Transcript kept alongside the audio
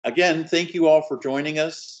Again, thank you all for joining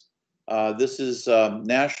us. This is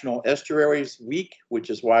National Estuaries Week, which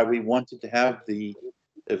is why we wanted to have the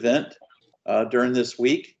event during this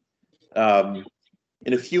week.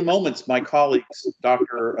 In a few moments, my colleagues,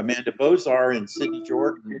 Dr. Amanda Bozar and Sydney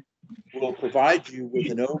Jordan, will provide you with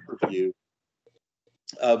an overview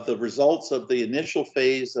of the results of the initial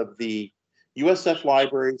phase of the USF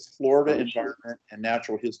Library's Florida Environment and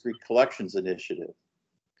Natural History Collections Initiative.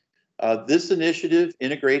 This initiative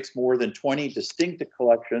integrates more than 20 distinctive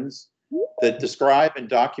collections that describe and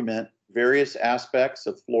document various aspects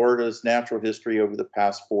of Florida's natural history over the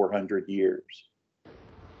past 400 years.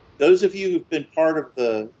 Those of you who've been part of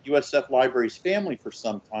the USF Library's family for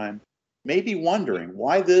some time may be wondering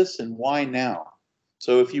why this and why now.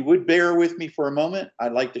 So if you would bear with me for a moment,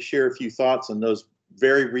 I'd like to share a few thoughts on those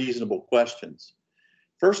very reasonable questions.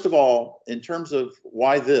 First of all, in terms of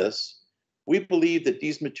why this, we believe that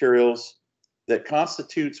these materials that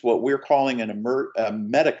constitutes what we're calling a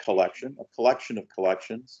meta collection, a collection of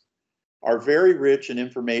collections, are very rich in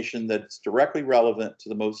information that's directly relevant to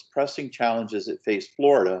the most pressing challenges that face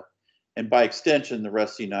Florida, and by extension, the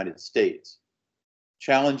rest of the United States.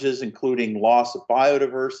 Challenges including loss of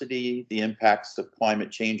biodiversity, the impacts of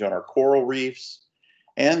climate change on our coral reefs,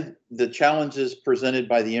 and the challenges presented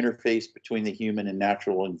by the interface between the human and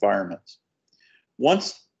natural environments.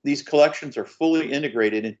 Once these collections are fully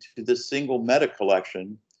integrated into this single meta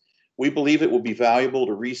collection, we believe it will be valuable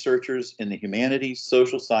to researchers in the humanities,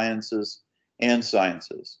 social sciences, and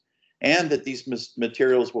sciences, and that these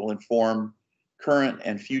materials will inform current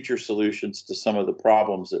and future solutions to some of the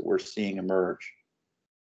problems that we're seeing emerge.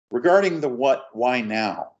 Regarding the what, why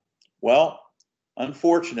now? Well,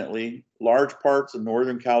 unfortunately, large parts of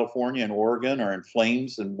Northern California and Oregon are in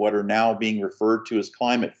flames in what are now being referred to as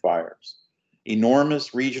climate fires,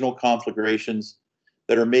 enormous regional conflagrations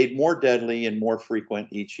that are made more deadly and more frequent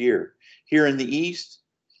each year. Here in the East,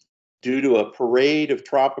 due to a parade of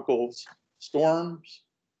tropical storms,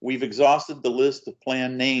 we've exhausted the list of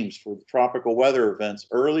planned names for the tropical weather events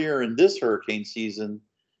earlier in this hurricane season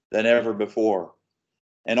than ever before.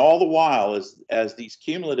 And all the while, as these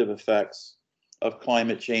cumulative effects of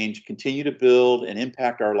climate change continue to build and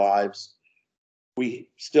impact our lives, we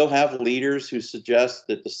still have leaders who suggest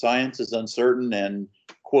that the science is uncertain and,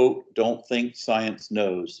 quote, don't think science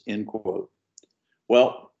knows, end quote.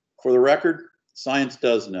 Well, for the record, science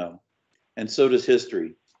does know, and so does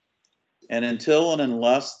history. And until and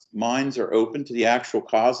unless minds are open to the actual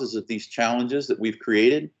causes of these challenges that we've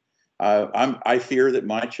created, I fear that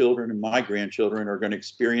my children and my grandchildren are going to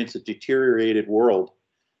experience a deteriorated world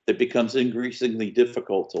that becomes increasingly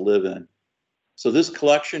difficult to live in. So this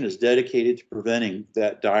collection is dedicated to preventing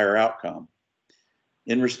that dire outcome.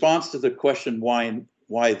 In response to the question,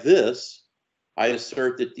 why this, I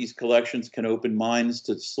assert that these collections can open minds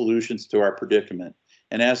to solutions to our predicament.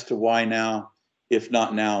 And as to why now, if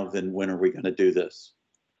not now, then when are we going to do this?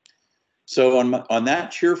 So on that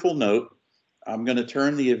cheerful note, I'm going to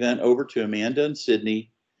turn the event over to Amanda and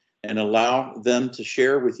Sydney and allow them to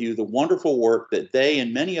share with you the wonderful work that they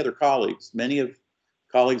and many other colleagues, many of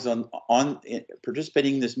colleagues on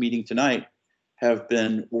participating in this meeting tonight, have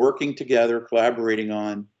been working together, collaborating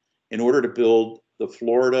on in order to build the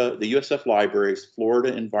USF Library's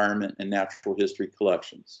Florida Environment and Natural History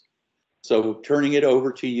collections. So turning it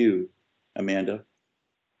over to you, Amanda.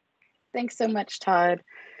 Thanks so much, Todd.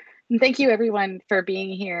 And thank you everyone for being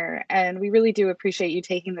here. And we really do appreciate you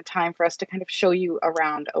taking the time for us to kind of show you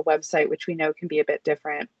around a website, which we know can be a bit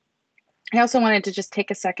different. I also wanted to just take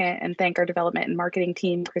a second and thank our development and marketing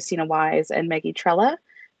team, Christina Wise and Maggie Trella,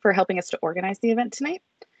 for helping us to organize the event tonight.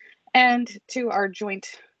 And to our joint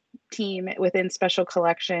team within Special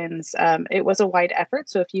Collections, it was a wide effort.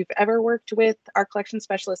 So if you've ever worked with our collection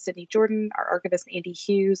specialist, Sydney Jordan, our archivist, Andy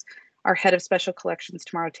Hughes, our head of Special Collections,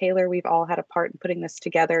 Tamara Taylor, we've all had a part in putting this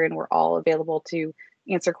together, and we're all available to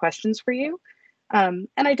answer questions for you. And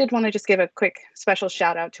I did want to just give a quick special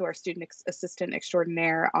shout out to our student assistant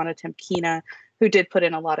extraordinaire, Anna Temkina, who did put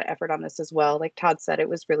in a lot of effort on this as well. Like Todd said, it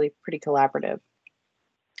was really pretty collaborative.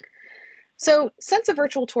 So since a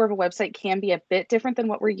virtual tour of a website can be a bit different than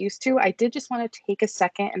what we're used to, I did just want to take a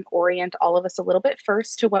second and orient all of us a little bit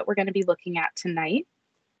first to what we're going to be looking at tonight.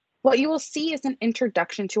 What you will see is an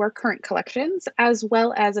introduction to our current collections, as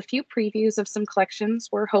well as a few previews of some collections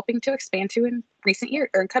we're hoping to expand to in recent years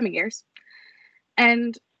or in coming years.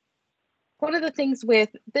 And one of the things with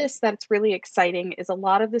this that's really exciting is a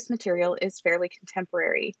lot of this material is fairly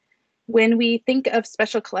contemporary. When we think of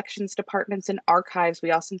special collections departments and archives,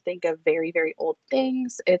 we often think of very, very old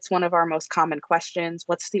things. It's one of our most common questions.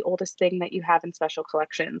 What's the oldest thing that you have in special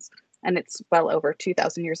collections? And it's well over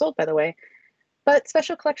 2,000 years old, by the way. But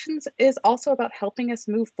special collections is also about helping us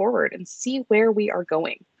move forward and see where we are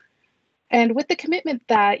going. And with the commitment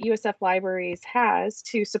that USF Libraries has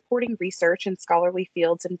to supporting research in scholarly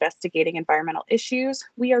fields investigating environmental issues,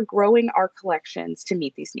 we are growing our collections to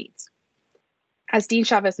meet these needs. As Dean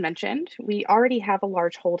Chavez mentioned, we already have a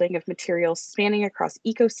large holding of materials spanning across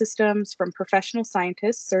ecosystems from professional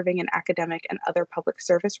scientists serving in academic and other public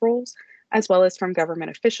service roles, as well as from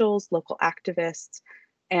government officials, local activists,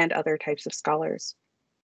 and other types of scholars.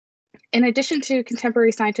 In addition to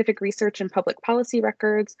contemporary scientific research and public policy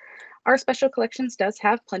records, our special collections does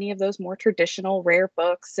have plenty of those more traditional rare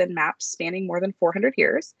books and maps spanning more than 400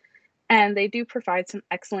 years. And they do provide some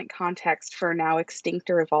excellent context for now extinct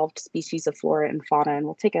or evolved species of flora and fauna, and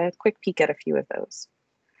we'll take a quick peek at a few of those.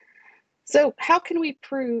 So how can we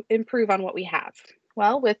improve on what we have?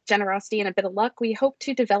 Well, with generosity and a bit of luck, we hope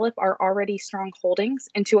to develop our already strong holdings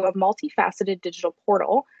into a multifaceted digital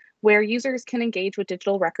portal where users can engage with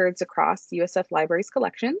digital records across USF Libraries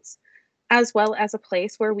collections, as well as a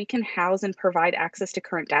place where we can house and provide access to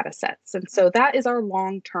current data sets. And so that is our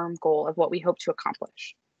long-term goal of what we hope to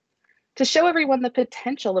accomplish. To show everyone the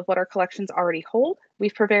potential of what our collections already hold,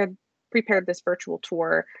 we've prepared this virtual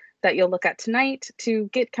tour that you'll look at tonight to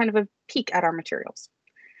get kind of a peek at our materials.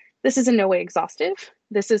 This is in no way exhaustive.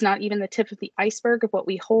 This is not even the tip of the iceberg of what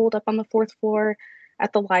we hold up on the 4th floor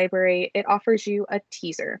at the library. It offers you a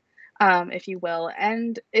teaser, if you will,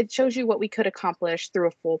 and it shows you what we could accomplish through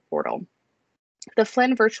a full portal. The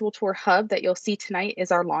FLENH virtual tour hub that you'll see tonight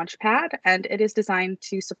is our launch pad, and it is designed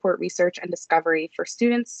to support research and discovery for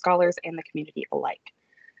students, scholars, and the community alike.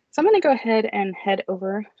 So I'm going to go ahead and head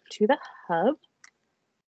over to the hub,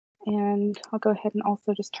 and I'll go ahead and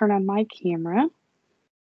also just turn on my camera. All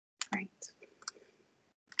right.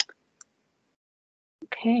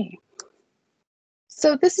 Okay.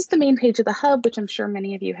 So this is the main page of the hub, which I'm sure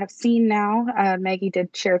many of you have seen now. Maggie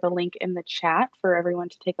did share the link in the chat for everyone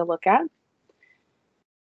to take a look at.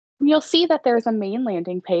 You'll see that there's a main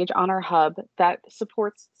landing page on our hub that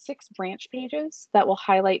supports 6 branch pages that will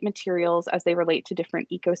highlight materials as they relate to different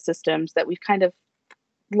ecosystems that we've kind of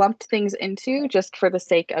lumped things into just for the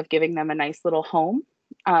sake of giving them a nice little home.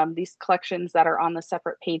 These collections that are on the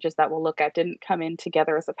separate pages that we'll look at didn't come in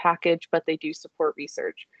together as a package, but they do support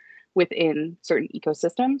research within certain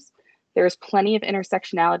ecosystems. There's plenty of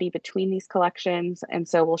intersectionality between these collections, and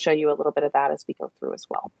so we'll show you a little bit of that as we go through as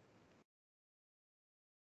well.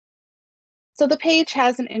 So the page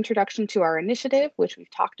has an introduction to our initiative, which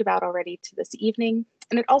we've talked about already to this evening,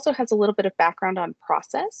 and it also has a little bit of background on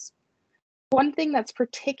process. One thing that's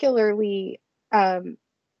particularly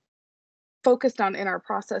focused on in our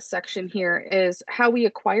process section here is how we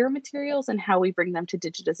acquire materials and how we bring them to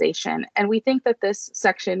digitization. And we think that this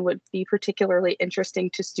section would be particularly interesting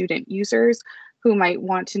to student users who might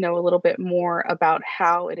want to know a little bit more about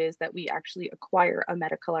how it is that we actually acquire a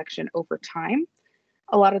meta collection over time.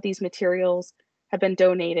 A lot of these materials have been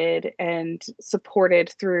donated and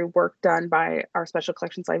supported through work done by our special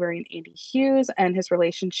collections librarian, Andy Hughes, and his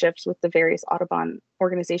relationships with the various Audubon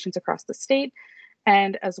organizations across the state,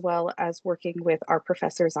 and as well as working with our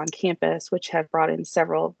professors on campus, which have brought in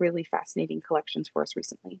several really fascinating collections for us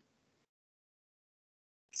recently.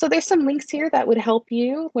 So there's some links here that would help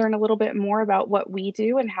you learn a little bit more about what we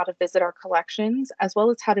do and how to visit our collections, as well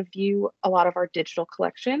as how to view a lot of our digital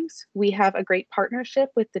collections. We have a great partnership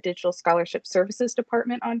with the Digital Scholarship Services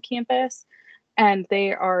Department on campus, and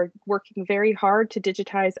they are working very hard to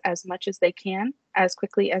digitize as much as they can, as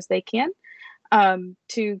quickly as they can,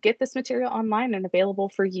 to get this material online and available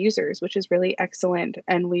for users, which is really excellent.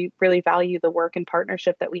 And we really value the work and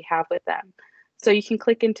partnership that we have with them. So you can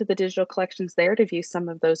click into the digital collections there to view some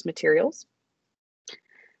of those materials.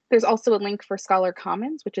 There's also a link for Scholar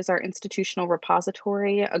Commons, which is our institutional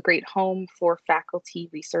repository, a great home for faculty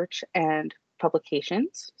research and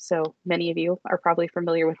publications. So many of you are probably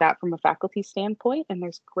familiar with that from a faculty standpoint, and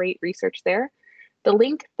there's great research there. The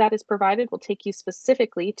link that is provided will take you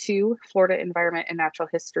specifically to Florida Environment and Natural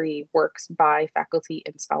History works by faculty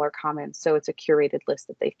in Scholar Commons. So it's a curated list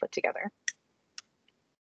that they've put together.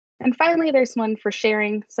 And finally, there's one for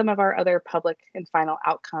sharing some of our other public and final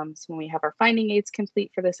outcomes when we have our finding aids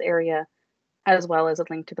complete for this area, as well as a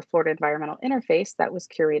link to the Florida Environmental Interface that was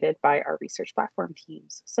curated by our research platform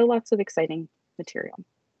teams. So lots of exciting material.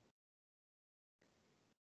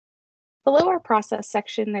 Below our process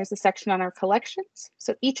section, there's a section on our collections.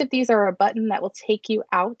 So each of these are a button that will take you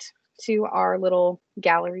out to our little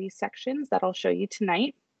gallery sections that I'll show you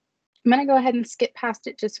tonight. I'm going to go ahead and skip past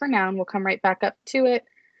it just for now, and we'll come right back up to it,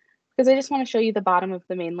 because I just want to show you the bottom of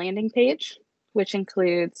the main landing page, which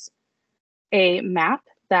includes a map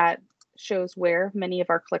that shows where many of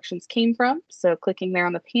our collections came from. So clicking there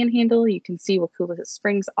on the panhandle, you can see Waukulla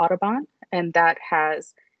Springs Audubon, and that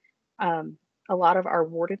has a lot of our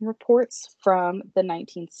warden reports from the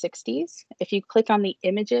 1960s. If you click on the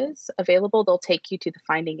images available, they'll take you to the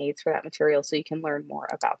finding aids for that material so you can learn more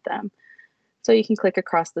about them. So you can click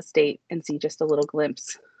across the state and see just a little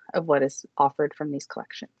glimpse of what is offered from these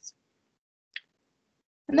collections.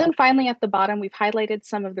 And then finally at the bottom, we've highlighted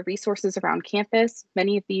some of the resources around campus.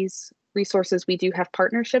 Many of these resources we do have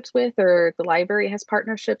partnerships with, or the library has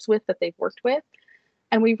partnerships with that they've worked with.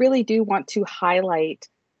 And we really do want to highlight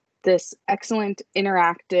this excellent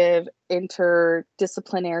interactive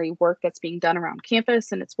interdisciplinary work that's being done around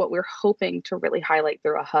campus. And it's what we're hoping to really highlight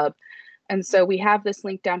through a hub. And so we have this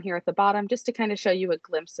link down here at the bottom just to kind of show you a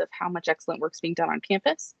glimpse of how much excellent work's being done on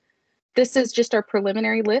campus. This is just our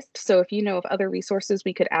preliminary list. So if you know of other resources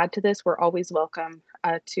we could add to this, we're always welcome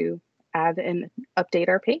to add and update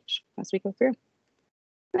our page as we go through.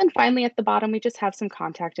 And then finally at the bottom, we just have some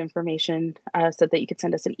contact information so that you could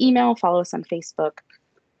send us an email, follow us on Facebook,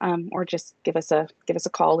 or just give us a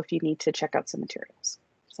call if you need to check out some materials.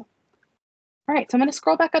 So, all right, so I'm going to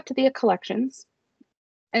scroll back up to the collections.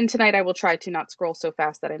 And tonight I will try to not scroll so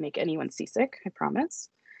fast that I make anyone seasick, I promise.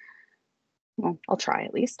 Well, I'll try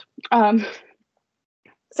at least.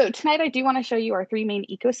 So tonight I do want to show you our 3 main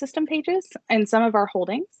ecosystem pages and some of our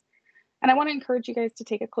holdings. And I want to encourage you guys to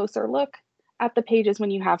take a closer look at the pages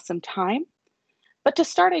when you have some time. But to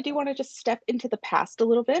start, I do want to just step into the past a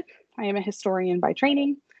little bit. I am a historian by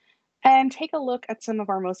training, and take a look at some of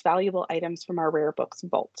our most valuable items from our rare books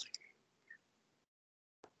vault.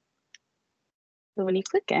 So when you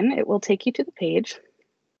click in, it will take you to the page.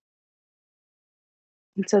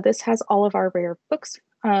 And so this has all of our rare books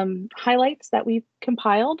highlights that we've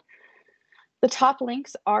compiled. The top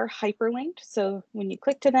links are hyperlinked. So when you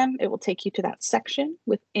click to them, it will take you to that section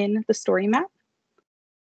within the story map.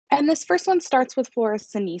 And this first one starts with Flora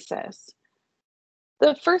sinensis.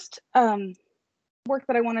 The first work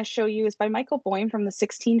that I want to show you is by Michael Boyne from the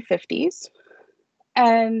 1650s.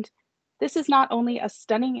 And this is not only a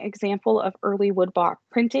stunning example of early woodblock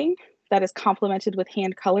printing that is complemented with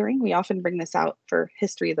hand coloring. We often bring this out for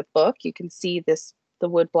history of the book. You can see the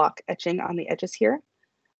woodblock etching on the edges here.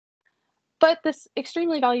 But this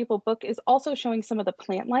extremely valuable book is also showing some of the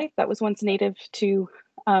plant life that was once native to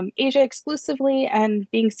Asia exclusively and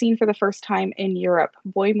being seen for the first time in Europe.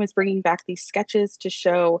 Boyne was bringing back these sketches to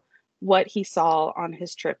show what he saw on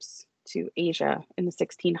his trips to Asia in the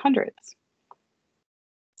 1600s.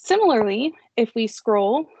 Similarly, if we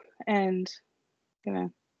scroll, and I'm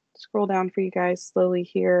gonna scroll down for you guys slowly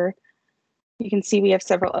here, you can see we have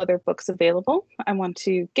several other books available. I want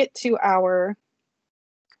to get to our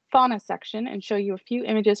fauna section and show you a few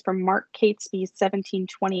images from Mark Catesby's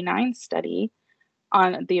 1729 study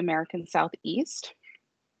on the American Southeast.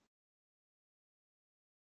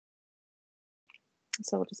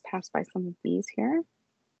 So we'll just pass by some of these here.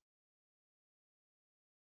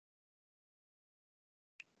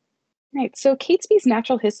 Right, so Catesby's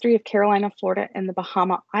Natural History of Carolina, Florida, and the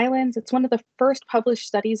Bahama Islands. It's one of the first published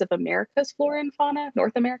studies of America's flora and fauna,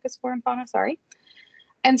 North America's flora and fauna, sorry.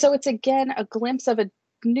 And so it's again a glimpse of a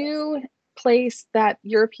new place that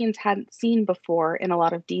Europeans hadn't seen before in a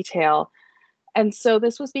lot of detail. And so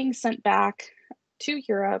this was being sent back to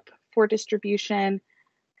Europe for distribution.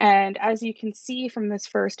 And as you can see from this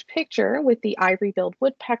first picture with the ivory-billed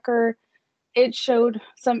woodpecker, it showed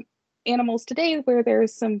some animals today where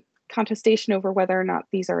there's some contestation over whether or not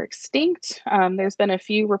these are extinct. There's been a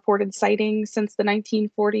few reported sightings since the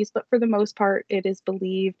 1940s, but for the most part, it is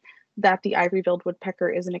believed that the ivory-billed woodpecker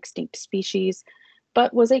is an extinct species,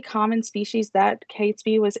 but was a common species that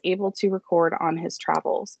Catesby was able to record on his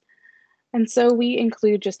travels. And so we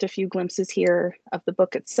include just a few glimpses here of the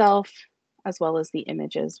book itself, as well as the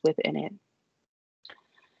images within it.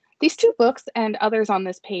 These 2 books and others on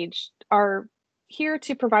this page are here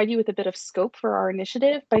to provide you with a bit of scope for our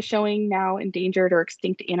initiative by showing now endangered or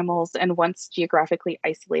extinct animals and once geographically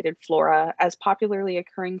isolated flora as popularly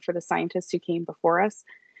occurring for the scientists who came before us.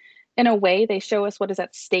 In a way, they show us what is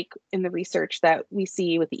at stake in the research that we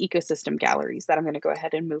see with the ecosystem galleries that I'm going to go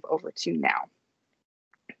ahead and move over to now.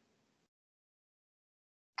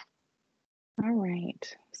 All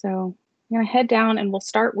right, so I'm going to head down and we'll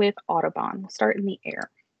start with Audubon. We'll start in the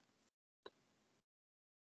air.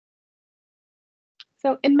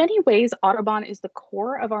 So in many ways, Audubon is the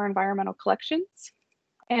core of our environmental collections.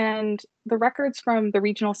 And the records from the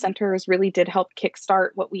regional centers really did help kickstart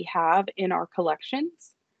what we have in our collections.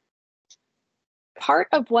 Part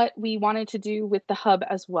of what we wanted to do with the hub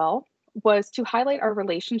as well was to highlight our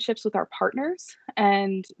relationships with our partners,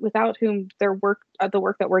 and without whom the work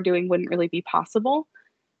that we're doing wouldn't really be possible.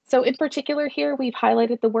 So in particular here, we've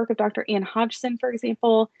highlighted the work of Dr. Ann Hodgson, for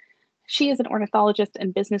example. She is an ornithologist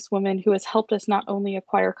and businesswoman who has helped us not only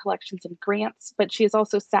acquire collections and grants, but she has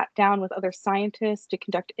also sat down with other scientists to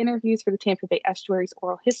conduct interviews for the Tampa Bay Estuaries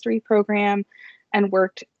Oral History Program and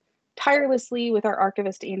worked tirelessly with our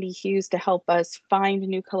archivist, Andy Hughes, to help us find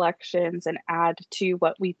new collections and add to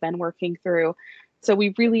what we've been working through. So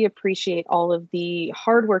we really appreciate all of the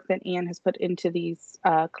hard work that Anne has put into these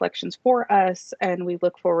collections for us, and we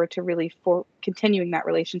look forward to really continuing that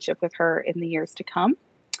relationship with her in the years to come.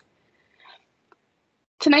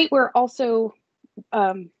 Tonight,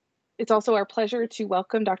 it's also our pleasure to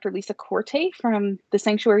welcome Dr. Lisa Corte from the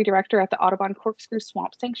Sanctuary Director at the Audubon Corkscrew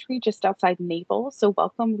Swamp Sanctuary just outside Naples. So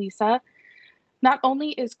welcome, Lisa. Not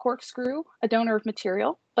only is Corkscrew a donor of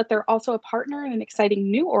material, but they're also a partner in an exciting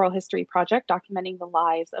new oral history project documenting the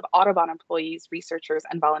lives of Audubon employees, researchers,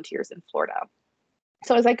 and volunteers in Florida.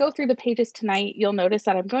 So as I go through the pages tonight, you'll notice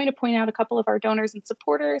that I'm going to point out a couple of our donors and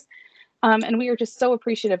supporters, and we are just so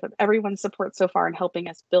appreciative of everyone's support so far in helping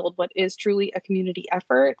us build what is truly a community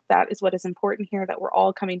effort. That is what is important here, that we're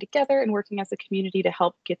all coming together and working as a community to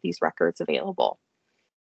help get these records available.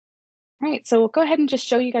 All right, so we'll go ahead and just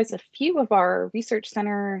show you guys a few of our research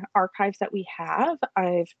center archives that we have.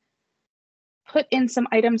 I've put in some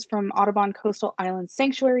items from Audubon Coastal Island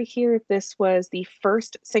Sanctuary here. This was the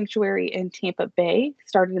first sanctuary in Tampa Bay,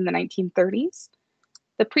 started in the 1930s.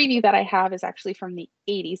 The preview that I have is actually from the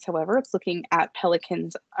 80s, however. It's looking at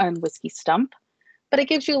pelicans and whiskey stump, but it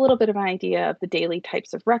gives you a little bit of an idea of the daily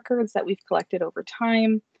types of records that we've collected over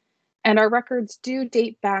time. And our records do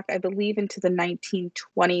date back, I believe, into the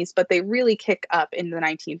 1920s, but they really kick up in the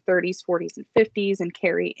 1930s, 40s, and 50s and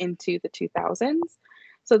carry into the 2000s.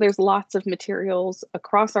 So there's lots of materials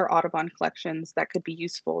across our Audubon collections that could be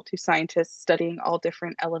useful to scientists studying all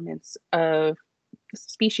different elements of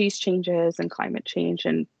species changes and climate change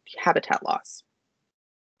and habitat loss.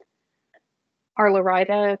 Our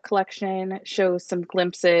Lorida collection shows some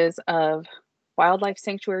glimpses of wildlife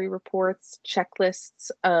sanctuary reports, checklists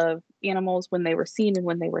of animals when they were seen and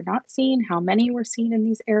when they were not seen, how many were seen in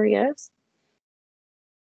these areas.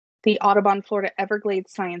 The Audubon Florida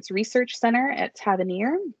Everglades Science Research Center at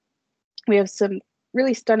Tavernier. We have some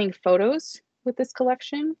really stunning photos with this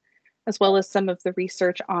collection, as well as some of the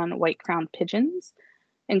research on white-crowned pigeons,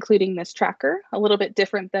 including this tracker, a little bit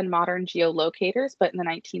different than modern geolocators, but in the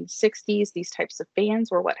 1960s, these types of bands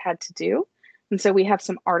were what had to do. And so we have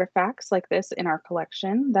some artifacts like this in our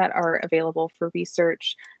collection that are available for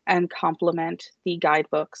research and complement the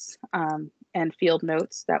guidebooks and field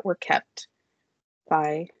notes that were kept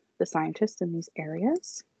by the scientists in these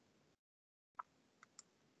areas.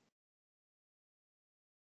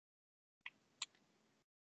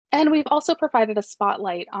 And we've also provided a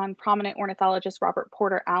spotlight on prominent ornithologist Robert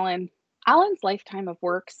Porter Allen. Allen's lifetime of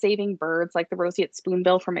work saving birds like the roseate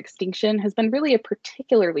spoonbill from extinction has been really a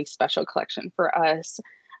particularly special collection for us.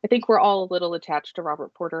 I think we're all a little attached to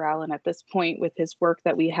Robert Porter Allen at this point with his work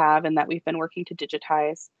that we have and that we've been working to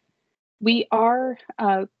digitize. We are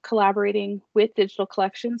collaborating with digital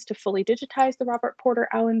collections to fully digitize the Robert Porter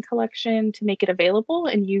Allen collection to make it available,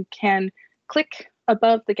 and you can click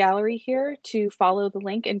above the gallery here to follow the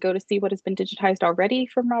link and go to see what has been digitized already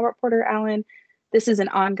from Robert Porter Allen. This is an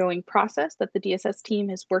ongoing process that the DSS team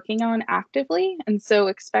is working on actively, and so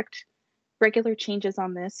expect regular changes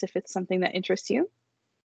on this if it's something that interests you.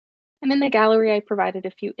 And in the gallery, I provided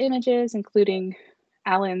a few images, including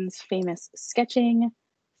Allen's famous sketching,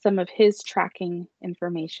 some of his tracking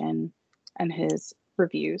information, and his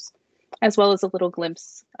reviews, as well as a little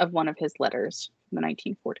glimpse of one of his letters from the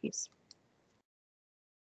 1940s.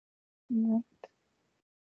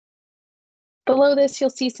 Below this, you'll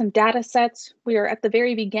see some data sets. We are at the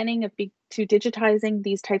very beginning of digitizing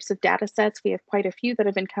these types of data sets. We have quite a few that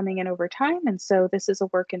have been coming in over time, and so this is a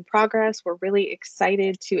work in progress. We're really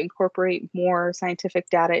excited to incorporate more scientific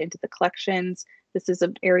data into the collections. This is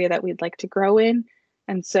an area that we'd like to grow in,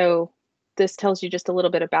 and so this tells you just a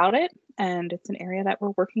little bit about it, and it's an area that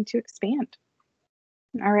we're working to expand.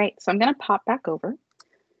 All right, so I'm going to pop back over,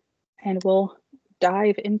 and we'll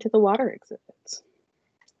dive into the water exhibits.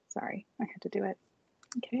 Sorry, I had to do it.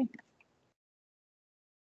 Okay.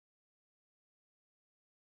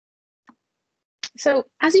 So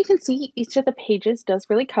as you can see, each of the pages does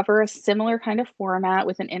really cover a similar kind of format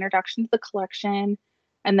with an introduction to the collection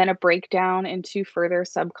and then a breakdown into further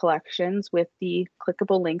sub-collections with the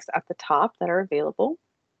clickable links at the top that are available.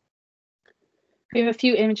 We have a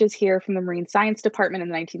few images here from the Marine Science Department in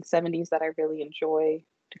the 1970s that I really enjoy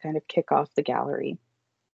to kind of kick off the gallery.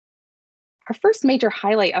 Our first major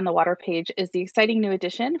highlight on the water page is the exciting new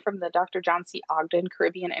addition from the Dr. John C. Ogden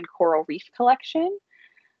Caribbean and Coral Reef Collection.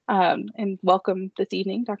 And welcome this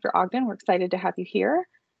evening, Dr. Ogden. We're excited to have you here.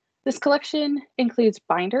 This collection includes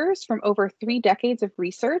binders from over 3 decades of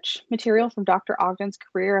research, material from Dr. Ogden's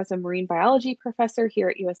career as a marine biology professor here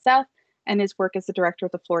at USF, and his work as the director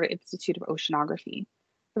of the Florida Institute of Oceanography.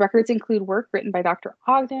 The records include work written by Dr.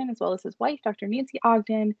 Ogden, as well as his wife, Dr. Nancy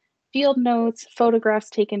Ogden, field notes, photographs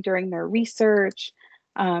taken during their research,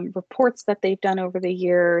 reports that they've done over the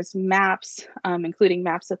years, maps, including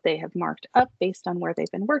maps that they have marked up based on where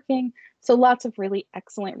they've been working. So lots of really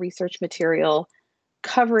excellent research material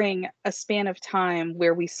covering a span of time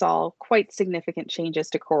where we saw quite significant changes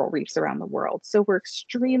to coral reefs around the world. So we're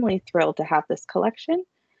extremely thrilled to have this collection.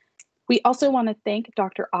 We also want to thank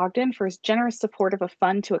Dr. Ogden for his generous support of a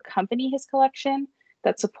fund to accompany his collection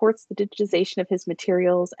that supports the digitization of his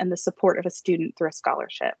materials and the support of a student through a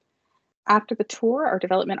scholarship. After the tour, our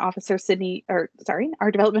development officer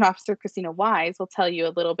Christina Wise will tell you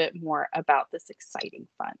a little bit more about this exciting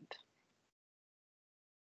fund.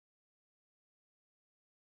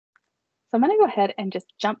 So I'm going to go ahead and just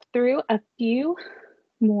jump through a few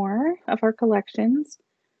more of our collections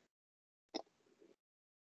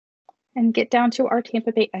and get down to our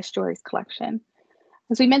Tampa Bay Estuaries collection.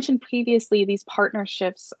 As we mentioned previously, these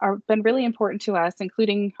partnerships have been really important to us,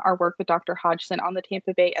 including our work with Dr. Hodgson on the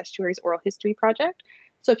Tampa Bay Estuaries Oral History Project.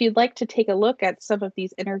 So if you'd like to take a look at some of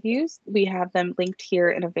these interviews, we have them linked here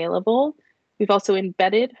and available. We've also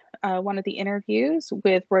embedded one of the interviews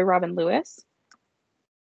with Roy Robin Lewis,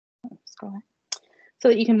 so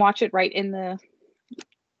that you can watch it right in the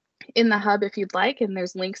hub if you'd like, and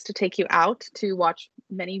there's links to take you out to watch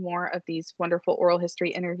many more of these wonderful oral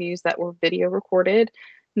history interviews that were video recorded,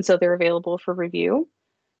 and so they're available for review.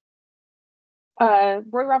 Roy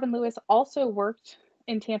Robin Lewis also worked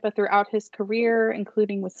in Tampa throughout his career,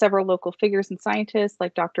 including with several local figures and scientists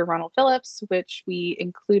like Dr. Ronald Phillips, which we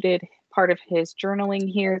included part of his journaling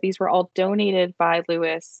here. These were all donated by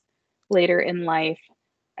Lewis later in life,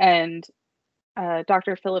 and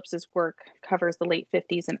Dr. Phillips's work covers the late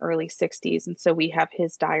 50s and early 60s, and so we have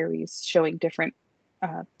his diaries showing different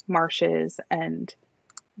marshes and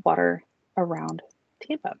water around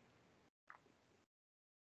Tampa.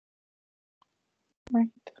 Right.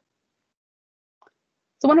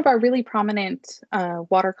 So one of our really prominent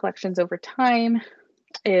water collections over time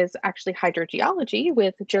is actually hydrogeology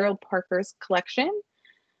with Gerald Parker's collection.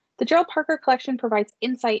 The Gerald Parker collection provides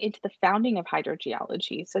insight into the founding of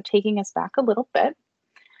hydrogeology. So taking us back a little bit,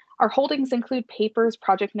 our holdings include papers,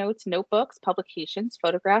 project notes, notebooks, publications,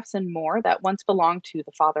 photographs, and more that once belonged to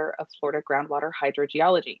the father of Florida groundwater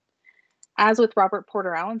hydrogeology. As with Robert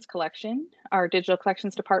Porter Allen's collection, our digital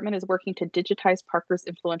collections department is working to digitize Parker's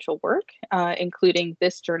influential work, including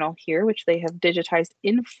this journal here, which they have digitized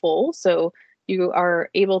in full. So you are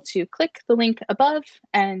able to click the link above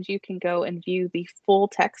and you can go and view the full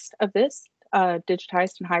text of this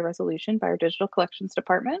digitized in high resolution by our digital collections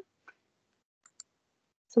department.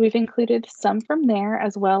 So we've included some from there,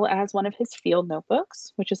 as well as one of his field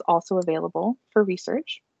notebooks, which is also available for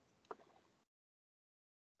research.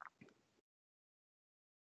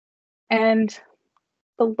 And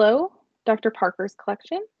below Dr. Parker's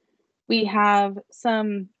collection, we have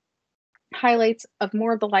some highlights of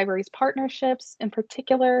more of the library's partnerships, in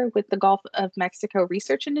particular with the Gulf of Mexico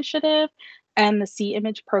Research Initiative and the Sea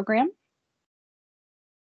Image Program.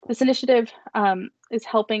 This initiative is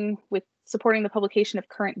helping with supporting the publication of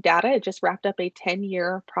current data. It just wrapped up a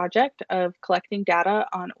 10-year project of collecting data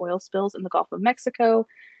on oil spills in the Gulf of Mexico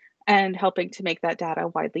and helping to make that data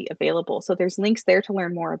widely available. So there's links there to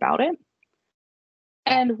learn more about it.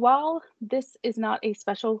 And while this is not a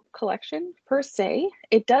special collection per se,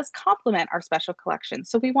 it does complement our special collection.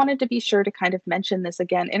 So we wanted to be sure to kind of mention this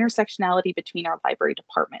again, intersectionality between our library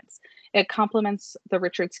departments. It complements the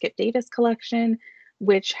Richard Skip Davis collection,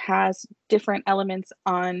 which has different elements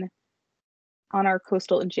on our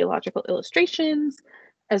coastal and geological illustrations,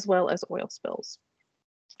 as well as oil spills.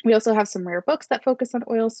 We also have some rare books that focus on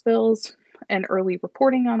oil spills and early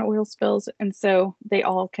reporting on oil spills, and so they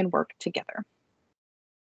all can work together.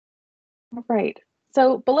 All right,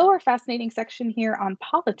 so below our fascinating section here on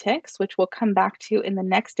politics, which we'll come back to in the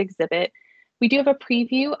next exhibit, we do have a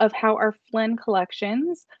preview of how our FLENH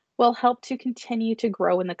collections will help to continue to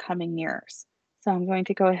grow in the coming years. So I'm going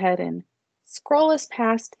to go ahead and scroll us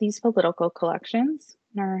past these political collections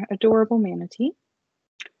and our adorable manatee.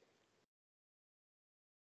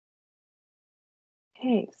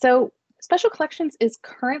 Okay, so Special Collections is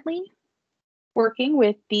currently working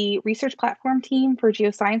with the research platform team for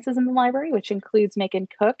geosciences in the library, which includes Megan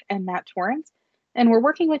Cook and Matt Torrance. And we're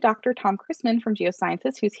working with Dr. Tom Chrisman from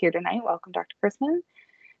Geosciences, who's here tonight. Welcome, Dr. Chrisman,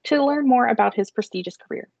 to learn more about his prestigious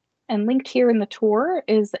career. And linked here in the tour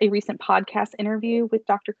is a recent podcast interview with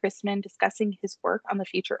Dr. Chrisman discussing his work on the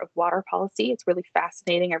future of water policy. It's really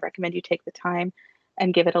fascinating. I recommend you take the time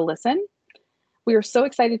and give it a listen. We are so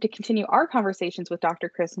excited to continue our conversations with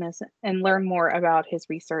Dr. Chrisman and learn more about his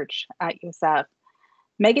research at USF.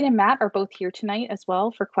 Megan and Matt are both here tonight as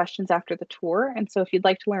well for questions after the tour. And so if you'd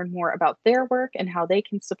like to learn more about their work and how they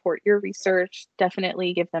can support your research,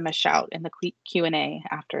 definitely give them a shout in the Q&A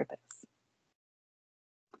after this.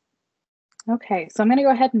 Okay, so I'm going to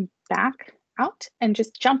go ahead and back out and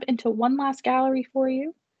just jump into one last gallery for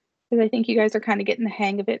you, because I think you guys are kind of getting the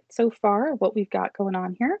hang of it so far, what we've got going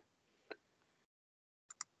on here.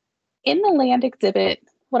 In the land exhibit,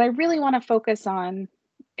 what I really want to focus on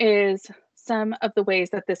is some of the ways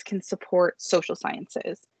that this can support social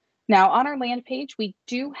sciences. Now, on our land page, we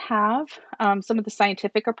do have some of the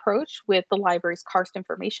scientific approach with the library's karst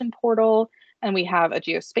information portal, and we have a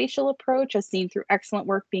geospatial approach as seen through excellent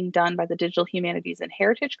work being done by the Digital Humanities and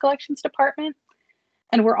Heritage Collections Department.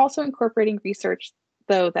 And we're also incorporating research,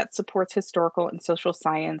 though, that supports historical and social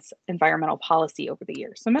science environmental policy over the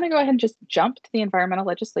years. So I'm going to go ahead and just jump to the environmental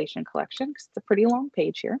legislation collection because it's a pretty long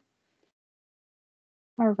page here.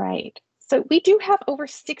 All right. So we do have over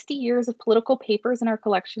 60 years of political papers in our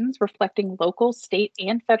collections reflecting local, state,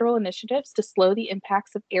 and federal initiatives to slow the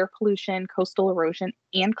impacts of air pollution, coastal erosion,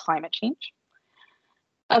 and climate change.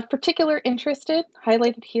 Of particular interest,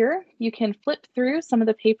 highlighted here, you can flip through some of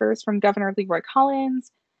the papers from Governor Leroy Collins,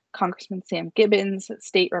 Congressman Sam Gibbons,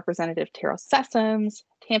 State Representative Terrell Sessoms,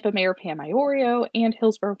 Tampa Mayor Pam Iorio, and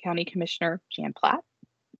Hillsborough County Commissioner Jan Platt.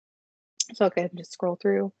 So I'll go ahead and just scroll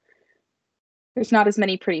through. There's not as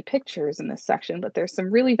many pretty pictures in this section, but there's some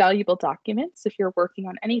really valuable documents. If you're working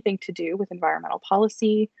on anything to do with environmental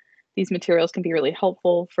policy, these materials can be really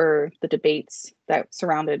helpful for the debates that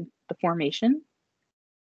surrounded the formation.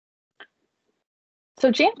 So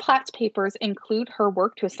Jan Platt's papers include her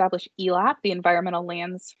work to establish ELAP, the Environmental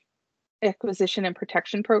Lands Acquisition and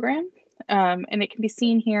Protection Program. And it can be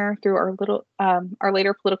seen here through our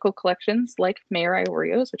later political collections like Mayor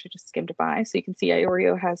Iorio's, which I just skimmed by. So you can see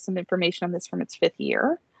Iorio has some information on this from its 5th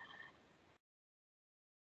year.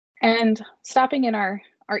 And stopping in our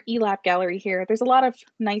ELAP gallery here, there's a lot of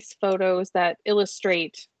nice photos that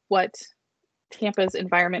illustrate what Tampa's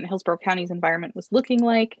environment and Hillsborough County's environment was looking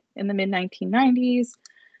like in the mid-1990s.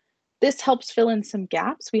 This helps fill in some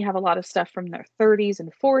gaps. We have a lot of stuff from the 30s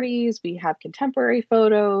and 40s. We have contemporary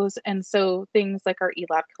photos. And so things like our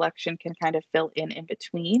ELAP collection can kind of fill in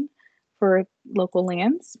between for local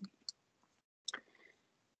lands.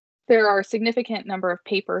 There are a significant number of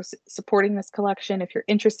papers supporting this collection if you're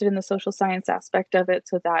interested in the social science aspect of it,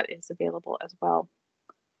 so that is available as well.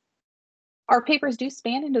 Our papers do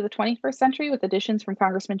span into the 21st century with additions from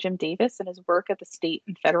Congressman Jim Davis and his work at the state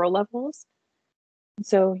and federal levels.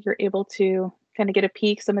 So you're able to kind of get a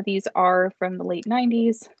peek. Some of these are from the late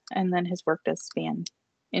 90s, and then his work does span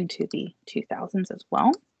into the 2000s as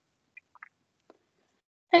well.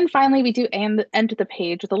 And finally, we do end the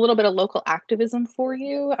page with a little bit of local activism for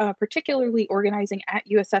you, particularly organizing at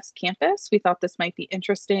USF's campus. We thought this might be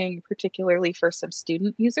interesting, particularly for some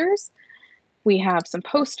student users. We have some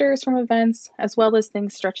posters from events, as well as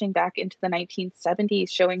things stretching back into the 1970s,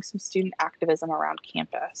 showing some student activism around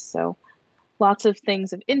campus. So lots of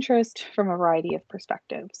things of interest from a variety of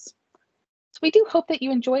perspectives. So we do hope that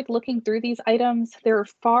you enjoyed looking through these items. There are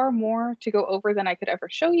far more to go over than I could ever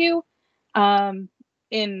show you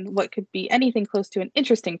in what could be anything close to an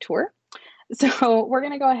interesting tour. So we're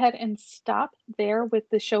going to go ahead and stop there with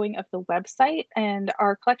the showing of the website, and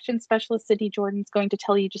our collection specialist, Sydney Jordan, is going to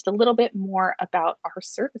tell you just a little bit more about our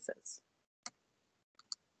services.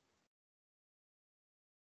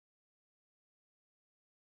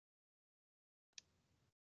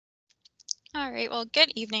 All right, well,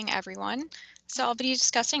 good evening, everyone. So I'll be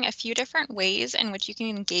discussing a few different ways in which you can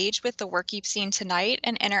engage with the work you've seen tonight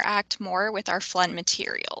and interact more with our FLENH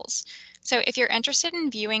materials. So if you're interested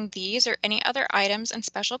in viewing these or any other items in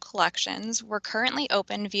special collections, we're currently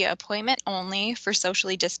open via appointment only for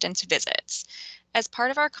socially distanced visits. As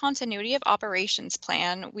part of our continuity of operations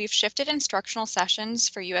plan, we've shifted instructional sessions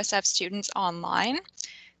for USF students online.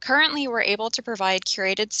 Currently, we're able to provide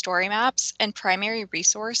curated story maps and primary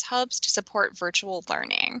resource hubs to support virtual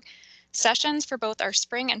learning. Sessions for both our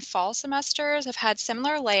spring and fall semesters have had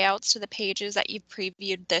similar layouts to the pages that you've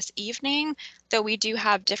previewed this evening, though we do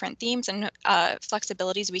have different themes and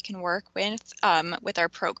flexibilities we can work with our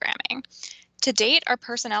programming. To date, our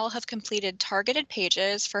personnel have completed targeted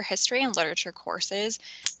pages for history and literature courses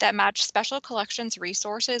that match special collections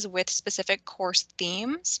resources with specific course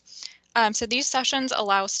themes. So these sessions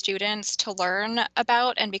allow students to learn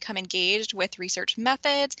about and become engaged with research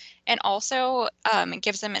methods, and also it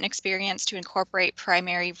gives them an experience to incorporate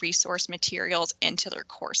primary resource materials into their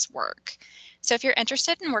coursework. So if you're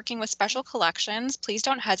interested in working with special collections, please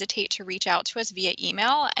don't hesitate to reach out to us via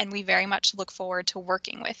email, and we very much look forward to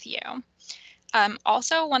working with you.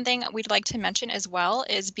 Also, one thing we'd like to mention as well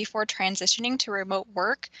is before transitioning to remote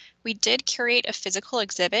work, we did curate a physical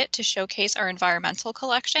exhibit to showcase our environmental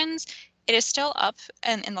collections. It is still up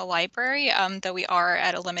in the library, though we are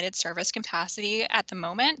at a limited service capacity at the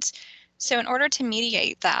moment. So in order to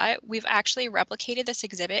mediate that, we've actually replicated this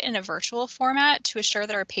exhibit in a virtual format to assure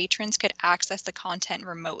that our patrons could access the content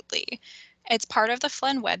remotely. It's part of the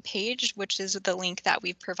FLENH webpage, which is the link that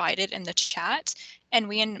we've provided in the chat. And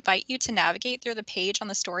we invite you to navigate through the page on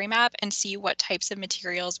the story map and see what types of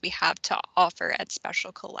materials we have to offer at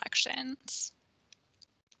special collections.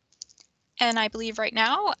 And I believe right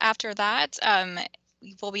now, after that,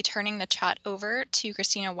 we will be turning the chat over to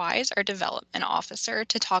Christina Wise, our development officer,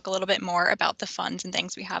 to talk a little bit more about the funds and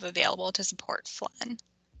things we have available to support FLENH.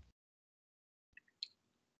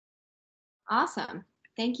 Awesome.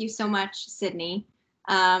 Thank you so much, Sydney.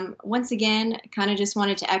 Once again, kind of just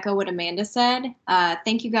wanted to echo what Amanda said.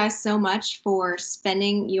 Thank you guys so much for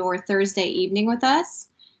spending your Thursday evening with us.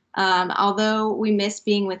 Although we miss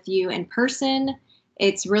being with you in person,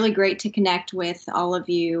 it's really great to connect with all of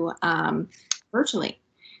you virtually.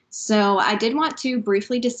 So I did want to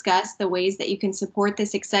briefly discuss the ways that you can support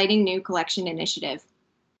this exciting new collection initiative.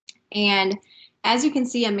 And as you can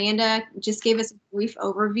see, Amanda just gave us a brief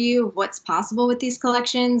overview of what's possible with these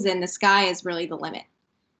collections, and the sky is really the limit.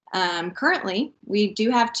 Currently, we do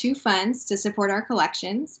have two funds to support our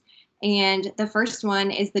collections, and the first one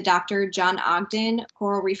is the Dr. John Ogden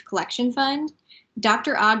Coral Reef Collection Fund.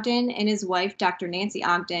 Dr. Ogden and his wife, Dr. Nancy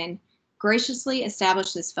Ogden, graciously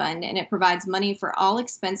established this fund, and it provides money for all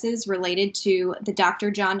expenses related to the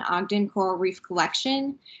Dr. John Ogden Coral Reef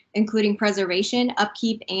Collection, including preservation,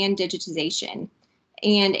 upkeep, and digitization.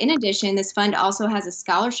 And in addition, this fund also has a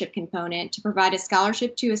scholarship component to provide a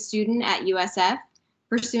scholarship to a student at USF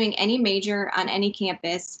pursuing any major on any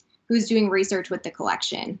campus who's doing research with the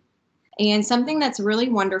collection. And something that's really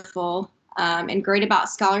wonderful and great about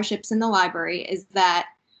scholarships in the library is that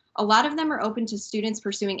a lot of them are open to students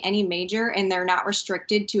pursuing any major, and they're not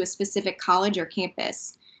restricted to a specific college or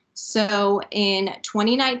campus. So in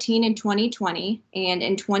 2019 and 2020, and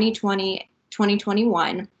in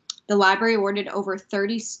 2021, the library awarded over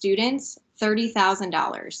 30 students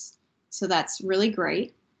 $30,000. So that's really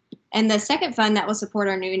great. And the second fund that will support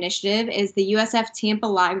our new initiative is the USF Tampa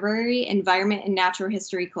Library Environment and Natural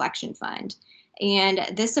History Collection Fund. And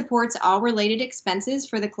this supports all related expenses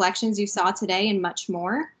for the collections you saw today and much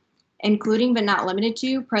more, including but not limited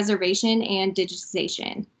to preservation and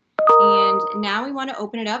digitization. And now we want to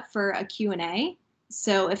open it up for a Q&A.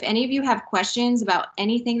 So if any of you have questions about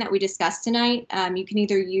anything that we discussed tonight, you can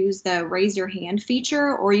either use the raise your hand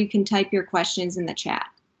feature or you can type your questions in the chat.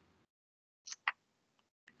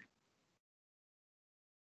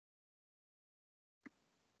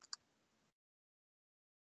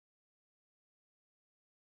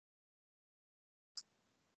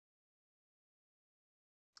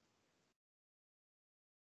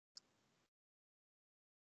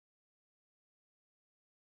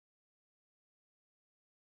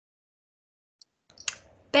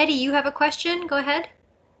 Betty, you have a question? Go ahead.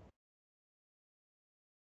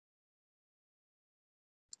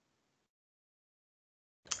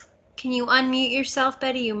 Can you unmute yourself,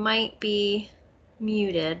 Betty? You might be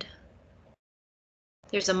muted.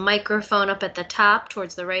 There's a microphone up at the top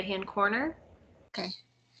towards the right-hand corner. Okay.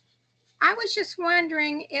 I was just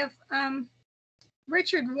wondering if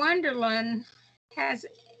Richard Wonderland has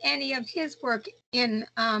any of his work in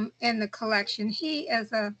the collection. He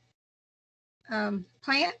is a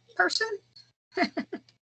plant person.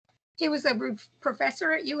 He was a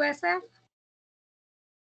professor at USF.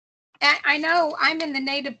 I know I'm in the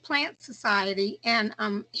Native Plant Society, and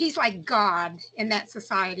he's like God in that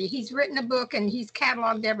society. He's written a book and he's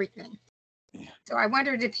cataloged everything. Yeah. So I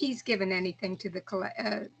wondered if he's given anything to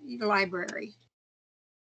the library.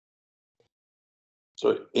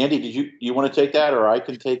 So Andy, did you want to take that, or I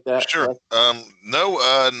can take that? Sure.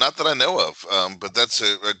 No, not that I know of, but that's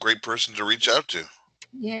a great person to reach out to.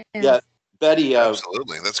 Yeah. Yeah, Betty.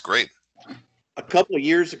 Absolutely, that's great. A couple of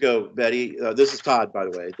years ago, Betty, this is Todd, by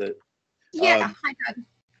the way. Hi, Todd.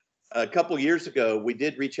 A couple of years ago, we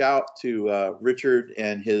did reach out to Richard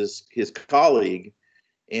and his colleague,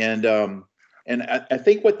 and And I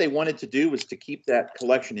think what they wanted to do was to keep that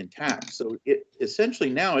collection intact. So it essentially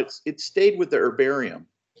now it stayed with the herbarium,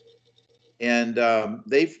 and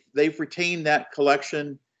they've retained that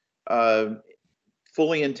collection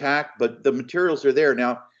fully intact. But the materials are there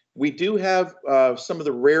now. We do have some of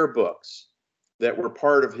the rare books that were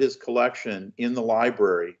part of his collection in the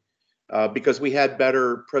library because we had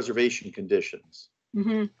better preservation conditions.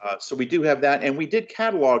 Mm-hmm. So we do have that, and we did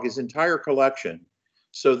catalog his entire collection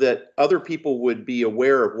so that other people would be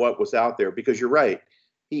aware of what was out there. Because you're right,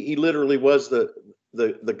 he literally was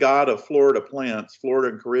the god of Florida plants,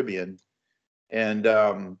 Florida and Caribbean,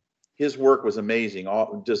 and his work was amazing.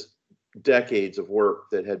 Just decades of work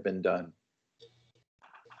that had been done.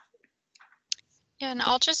 Yeah, and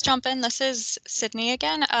I'll just jump in. This is Sydney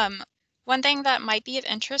again. One thing that might be of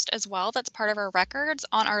interest as well, that's part of our records,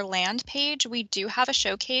 on our land page, we do have a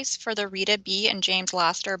showcase for the Rita B. and James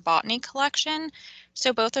Laster Botany Collection.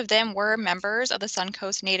 So both of them were members of the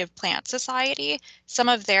Suncoast Native Plant Society. Some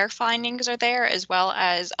of their findings are there, as well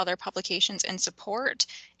as other publications in support.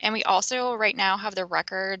 And we also right now have the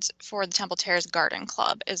records for the Temple Terrace Garden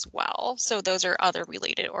Club as well. So those are other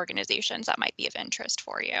related organizations that might be of interest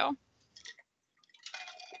for you.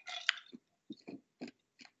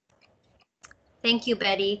 Thank you,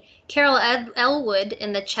 Betty. Carol Elwood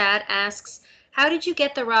in the chat asks, how did you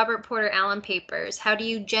get the Robert Porter Allen papers? How do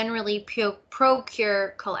you generally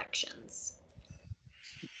procure collections?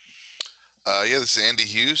 Yeah, this is Andy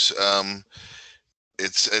Hughes.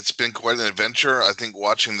 It's been quite an adventure. I think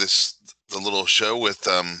watching the little show with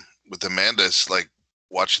Amanda is like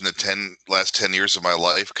watching the last 10 years of my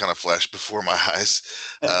life kind of flash before my eyes.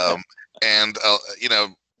 And you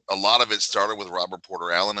know, a lot of it started with Robert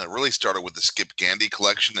Porter Allen. It really started with the Skip Gandy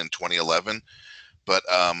collection in 2011, but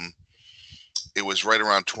it was right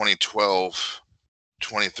around 2012,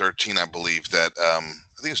 2013, I believe, that I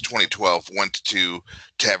think it was 2012, went to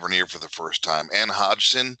Tavernier for the first time. Ann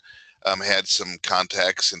Hodgson had some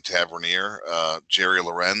contacts in Tavernier. Jerry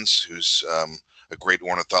Lorenz, who's a great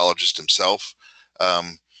ornithologist himself.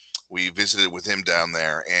 We visited with him down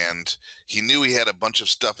there, and he knew he had a bunch of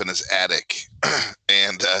stuff in his attic,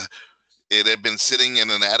 and it had been sitting in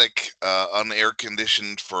an attic, unair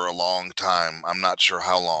conditioned for a long time. I'm not sure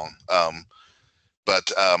how long, but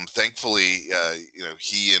thankfully, you know,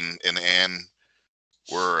 he and Ann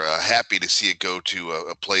were happy to see it go to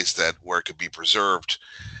a place where it could be preserved.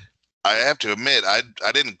 I have to admit,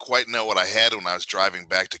 I didn't quite know what I had when I was driving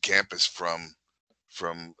back to campus from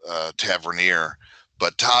Tavernier.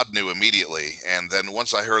 But Todd knew immediately, and then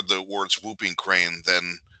once I heard the words "whooping crane,"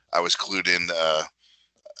 then I was clued in.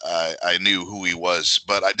 I knew who he was,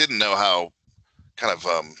 but I didn't know how kind of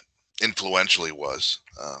influential he was.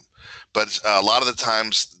 But a lot of the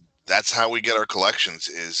times, that's how we get our collections: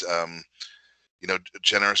 is you know,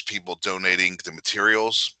 generous people donating the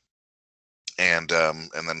materials, and then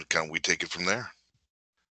kind of we take it from there.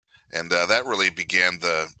 And that really began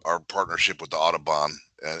our partnership with the Audubon.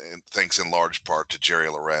 And thanks in large part to Jerry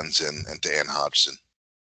Lorenz and to Ann Hodgson.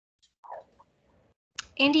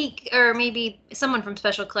 Andy, or maybe someone from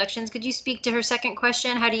Special Collections, could you speak to her second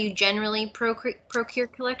question? How do you generally procure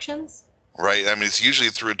collections? Right. I mean, it's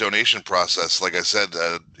usually through a donation process. Like I said,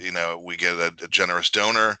 you know, we get a generous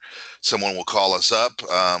donor. Someone will call us up.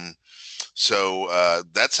 So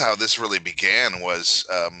that's how this really began. Was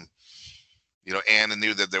you know, Ann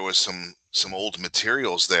knew that there was some old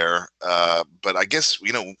materials there, but I guess,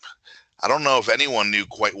 you know, I don't know if anyone knew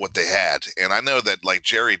quite what they had, and I know that like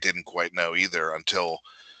Jerry didn't quite know either until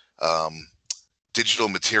digital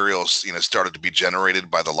materials, you know, started to be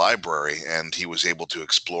generated by the library, and he was able to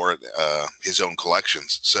explore it, his own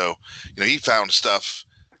collections. So, you know, he found stuff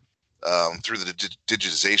through the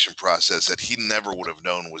digitization process that he never would have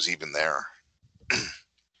known was even there.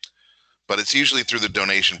 But it's usually through the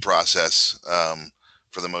donation process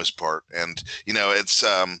for the most part. And, you know, it's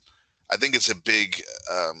I think it's a big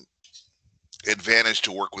advantage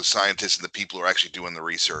to work with scientists and the people who are actually doing the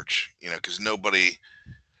research, you know, because nobody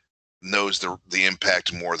knows the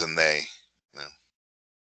impact more than they. You know.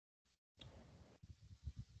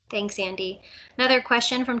 Thanks, Andy. Another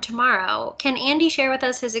question from tomorrow. Can Andy share with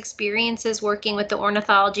us his experiences working with the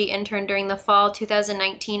ornithology intern during the fall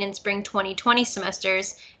 2019 and spring 2020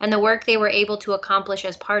 semesters and the work they were able to accomplish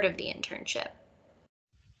as part of the internship?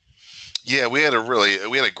 Yeah, we had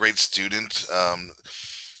a great student.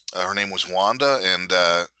 Her name was Wanda, and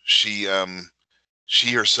she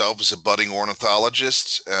herself is a budding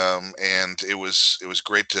ornithologist, and it was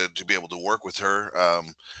great to be able to work with her.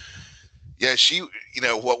 Yeah, she, you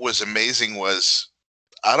know, what was amazing was,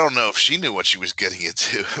 I don't know if she knew what she was getting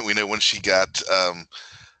into. We know when she got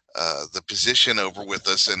the position over with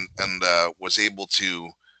us and was able to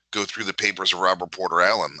go through the papers of Robert Porter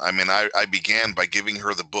Allen. I mean, I began by giving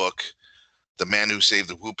her the book, The Man Who Saved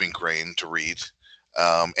the Whooping Crane, to read,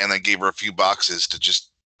 and I gave her a few boxes to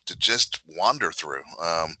just wander through.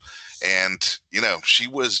 And you know, she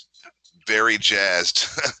was very jazzed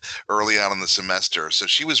early on in the semester, so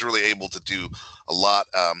she was really able to do a lot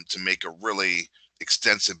to make a really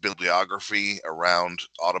extensive bibliography around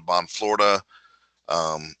Audubon, Florida,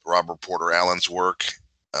 Robert Porter Allen's work,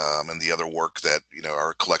 and the other work that, you know,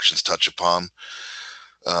 our collections touch upon.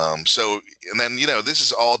 So, and then, you know, this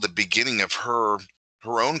is all the beginning of her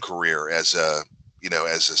own career as a, you know,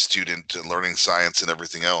 as a student and learning science and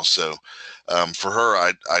everything else. So, for her,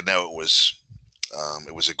 I know it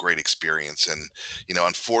was a great experience. And, you know,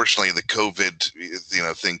 unfortunately the COVID, you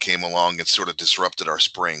know, thing came along and sort of disrupted our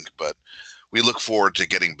spring, but we look forward to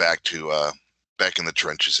getting back to, back in the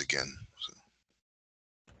trenches again.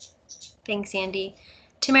 So. Thanks, Andy.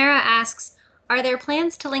 Tamara asks, are there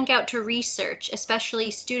plans to link out to research,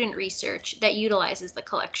 especially student research, that utilizes the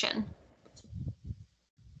collection?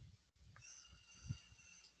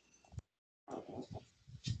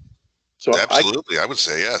 So absolutely, I would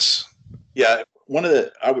say yes. Yeah, one of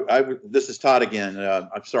the, this is Todd again.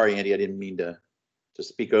 I'm sorry, Andy, I didn't mean to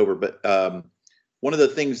speak over, but one of the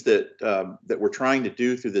things that that we're trying to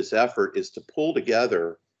do through this effort is to pull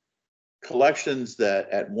together collections that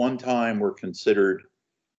at one time were considered,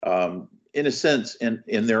 in a sense,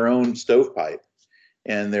 in their own stovepipe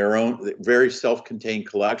and their own very self-contained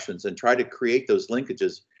collections, and try to create those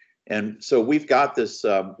linkages. And so we've got this,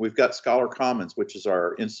 we've got Scholar Commons, which is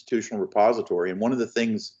our institutional repository. And one of the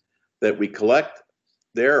things that we collect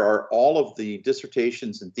there are all of the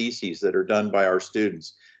dissertations and theses that are done by our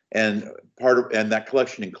students. And that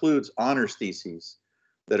collection includes honors theses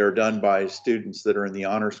that are done by students that are in the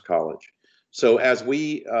honors college. So as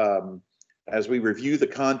we review the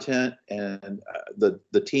content, and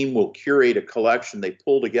the team will curate a collection, they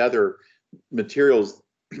pull together materials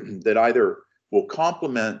that either will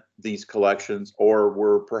complement these collections or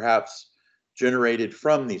were perhaps generated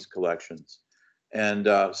from these collections. And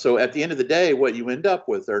so at the end of the day, what you end up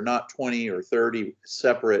with are not 20 or 30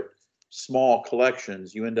 separate small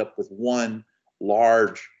collections. You end up with one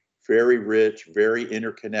large, very rich, very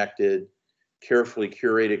interconnected, carefully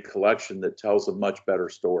curated collection that tells a much better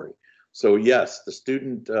story. So yes, the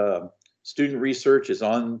student research is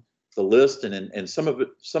on the list, and some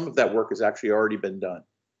of that work has actually already been done.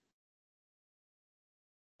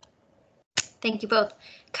 Thank you both.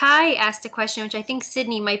 Kai asked a question, which I think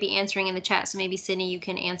Sydney might be answering in the chat. So maybe Sydney, you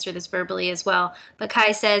can answer this verbally as well. But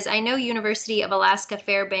Kai says, I know University of Alaska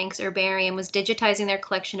Fairbanks Herbarium was digitizing their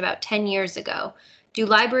collection about 10 years ago. Do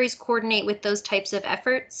libraries coordinate with those types of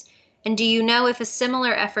efforts? And do you know if a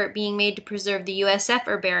similar effort being made to preserve the USF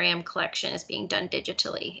Herbarium collection is being done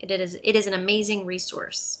digitally? It is an amazing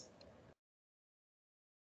resource.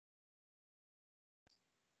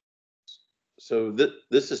 So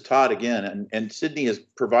this is Todd again, and Sydney has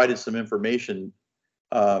provided some information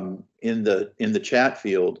in the chat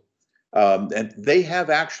field, and they have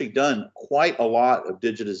actually done quite a lot of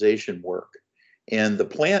digitization work. And the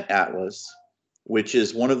Plant Atlas, which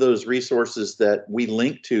is one of those resources that we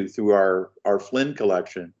link to through our FLENH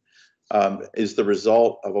collection, is the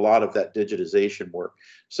result of a lot of that digitization work.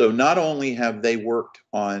 So not only have they worked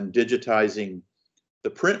on digitizing the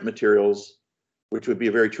print materials, which would be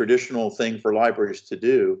a very traditional thing for libraries to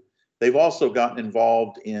do, they've also gotten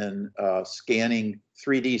involved in scanning,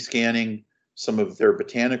 3D scanning some of their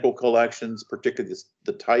botanical collections, particularly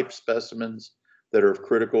the type specimens that are of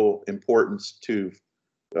critical importance to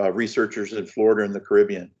researchers in Florida and the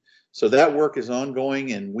Caribbean. So that work is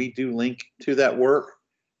ongoing, and we do link to that work.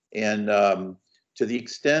 And to the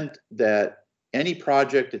extent that any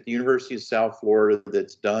project at the University of South Florida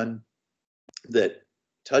that's done that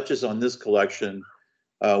touches on this collection,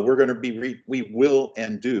 we're going to we will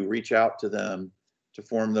and do reach out to them to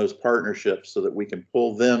form those partnerships so that we can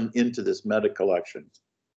pull them into this meta collection.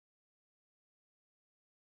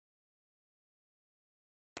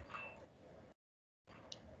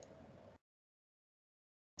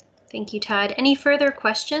 Thank you, Todd. Any further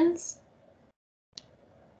questions?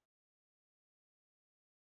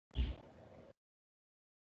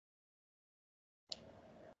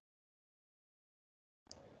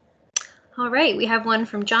 All right, we have one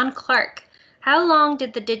from John Clark. How long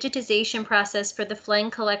did the digitization process for the FLENH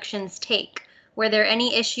collections take? Were there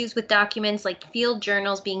any issues with documents like field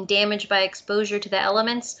journals being damaged by exposure to the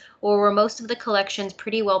elements, or were most of the collections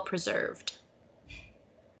pretty well preserved?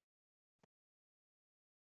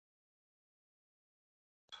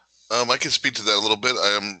 I can speak to that a little bit.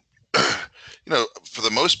 for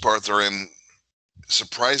the most part, they're in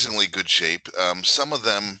surprisingly good shape. Some of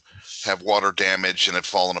them have water damage and have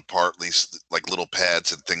fallen apart, at least like little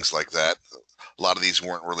pads and things like that. A lot of these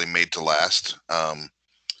weren't really made to last.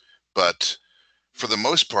 But for the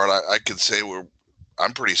most part, I could say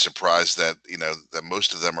I'm pretty surprised that, that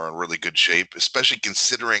most of them are in really good shape, especially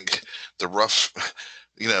considering the rough,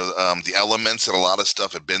 the elements that a lot of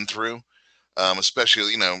stuff have been through.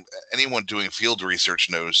 Especially, anyone doing field research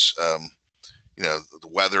knows, the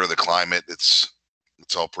weather, the climate, it's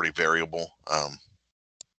all pretty variable.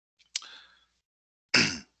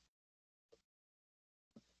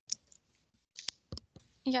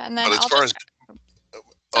 Yeah, and then but as far as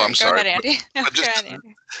I'm sorry. Go ahead, Andy. No, but just,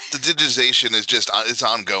 the digitization is it's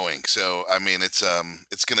ongoing. So I mean, it's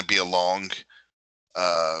going to be a long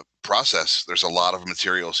process. There's a lot of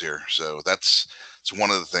materials here, so it's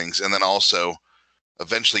one of the things. And then also,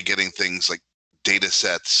 eventually getting things like data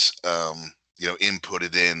sets,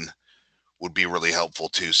 inputted in would be really helpful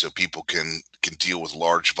too, so people can deal with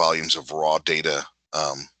large volumes of raw data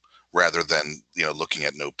rather than looking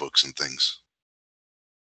at notebooks and things.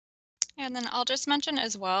 And then I'll just mention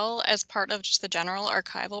as well, as part of just the general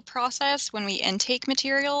archival process, when we intake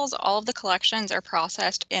materials, all of the collections are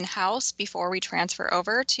processed in-house before we transfer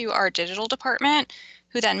over to our digital department,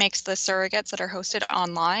 who then makes the surrogates that are hosted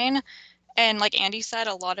online. And like Andy said,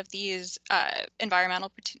 a lot of these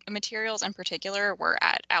environmental materials in particular were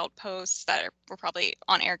at outposts that were probably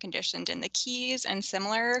on air conditioned in the Keys and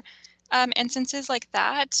similar instances like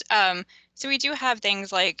that. So we do have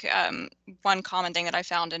things like one common thing that I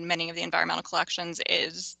found in many of the environmental collections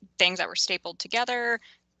is things that were stapled together.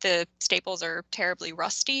 The staples are terribly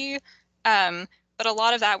rusty. But a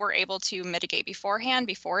lot of that we're able to mitigate beforehand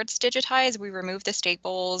before it's digitized. We remove the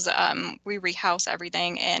staples, we rehouse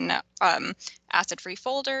everything in acid-free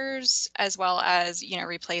folders, as well as,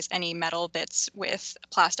 replace any metal bits with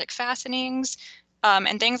plastic fastenings.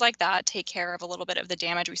 And things like that take care of a little bit of the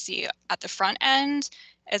damage we see at the front end,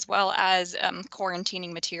 as well as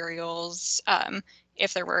quarantining materials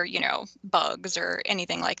if there were, bugs or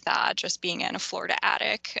anything like that, just being in a Florida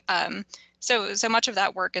attic. So much of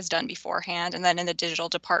that work is done beforehand. And then in the digital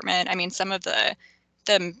department, I mean, some of the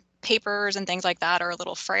papers and things like that are a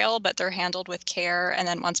little frail, but they're handled with care. And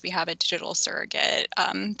then once we have a digital surrogate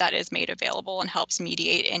that is made available and helps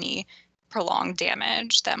mediate any prolonged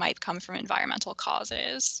damage that might come from environmental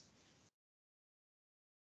causes.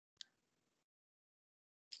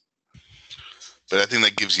 But I think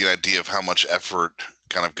that gives you an idea of how much effort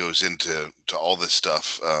kind of goes into all this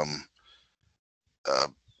stuff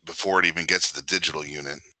before it even gets to the digital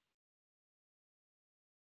unit.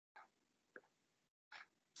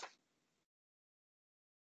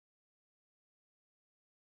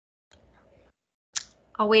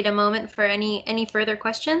 I'll wait a moment for any further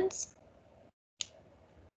questions.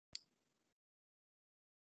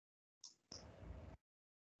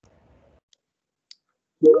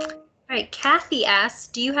 All right, Kathy asks,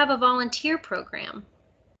 do you have a volunteer program?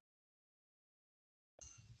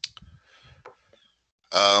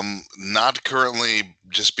 Not currently,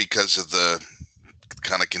 just because of the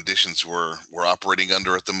kind of conditions we're operating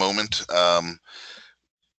under at the moment.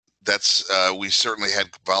 We certainly had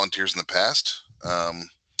volunteers in the past.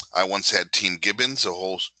 I once had Team Gibbons, a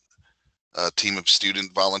whole team of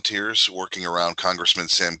student volunteers working around Congressman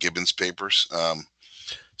Sam Gibbons' papers.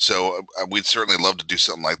 So we'd certainly love to do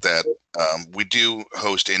something like that. We do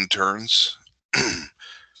host interns.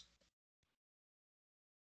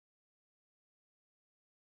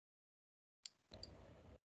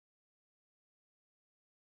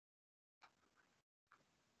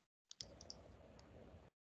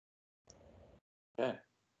 Okay.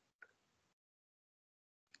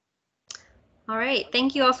 All right,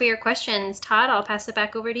 thank you all for your questions. Todd, I'll pass it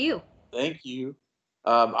back over to you. Thank you.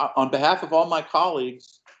 On behalf of all my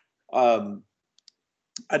colleagues,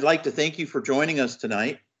 I'd like to thank you for joining us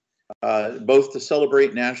tonight, both to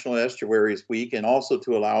celebrate National Estuaries Week and also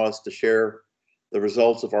to allow us to share the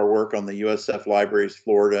results of our work on the USF Libraries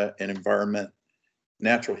Florida and Environment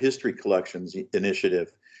Natural History Collections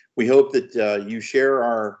Initiative. We hope that you share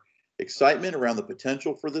our excitement around the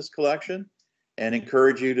potential for this collection and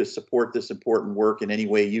encourage you to support this important work in any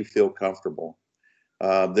way you feel comfortable.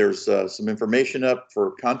 There's some information up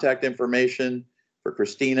for contact information for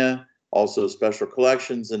Christina, also special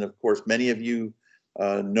collections. And of course, many of you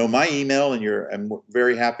know my email, and I'm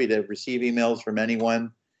very happy to receive emails from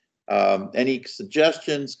anyone. Any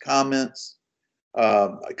suggestions, comments,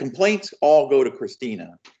 complaints all go to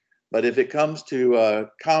Christina. But if it comes to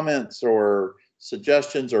comments or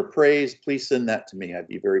suggestions or praise, please send that to me. I'd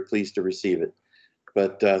be very pleased to receive it.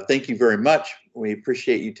 But thank you very much. We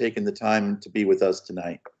appreciate you taking the time to be with us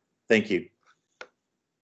tonight. Thank you.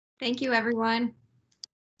 Thank you, everyone.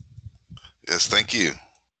 Yes, thank you.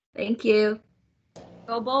 Thank you.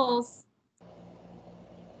 Go Bulls.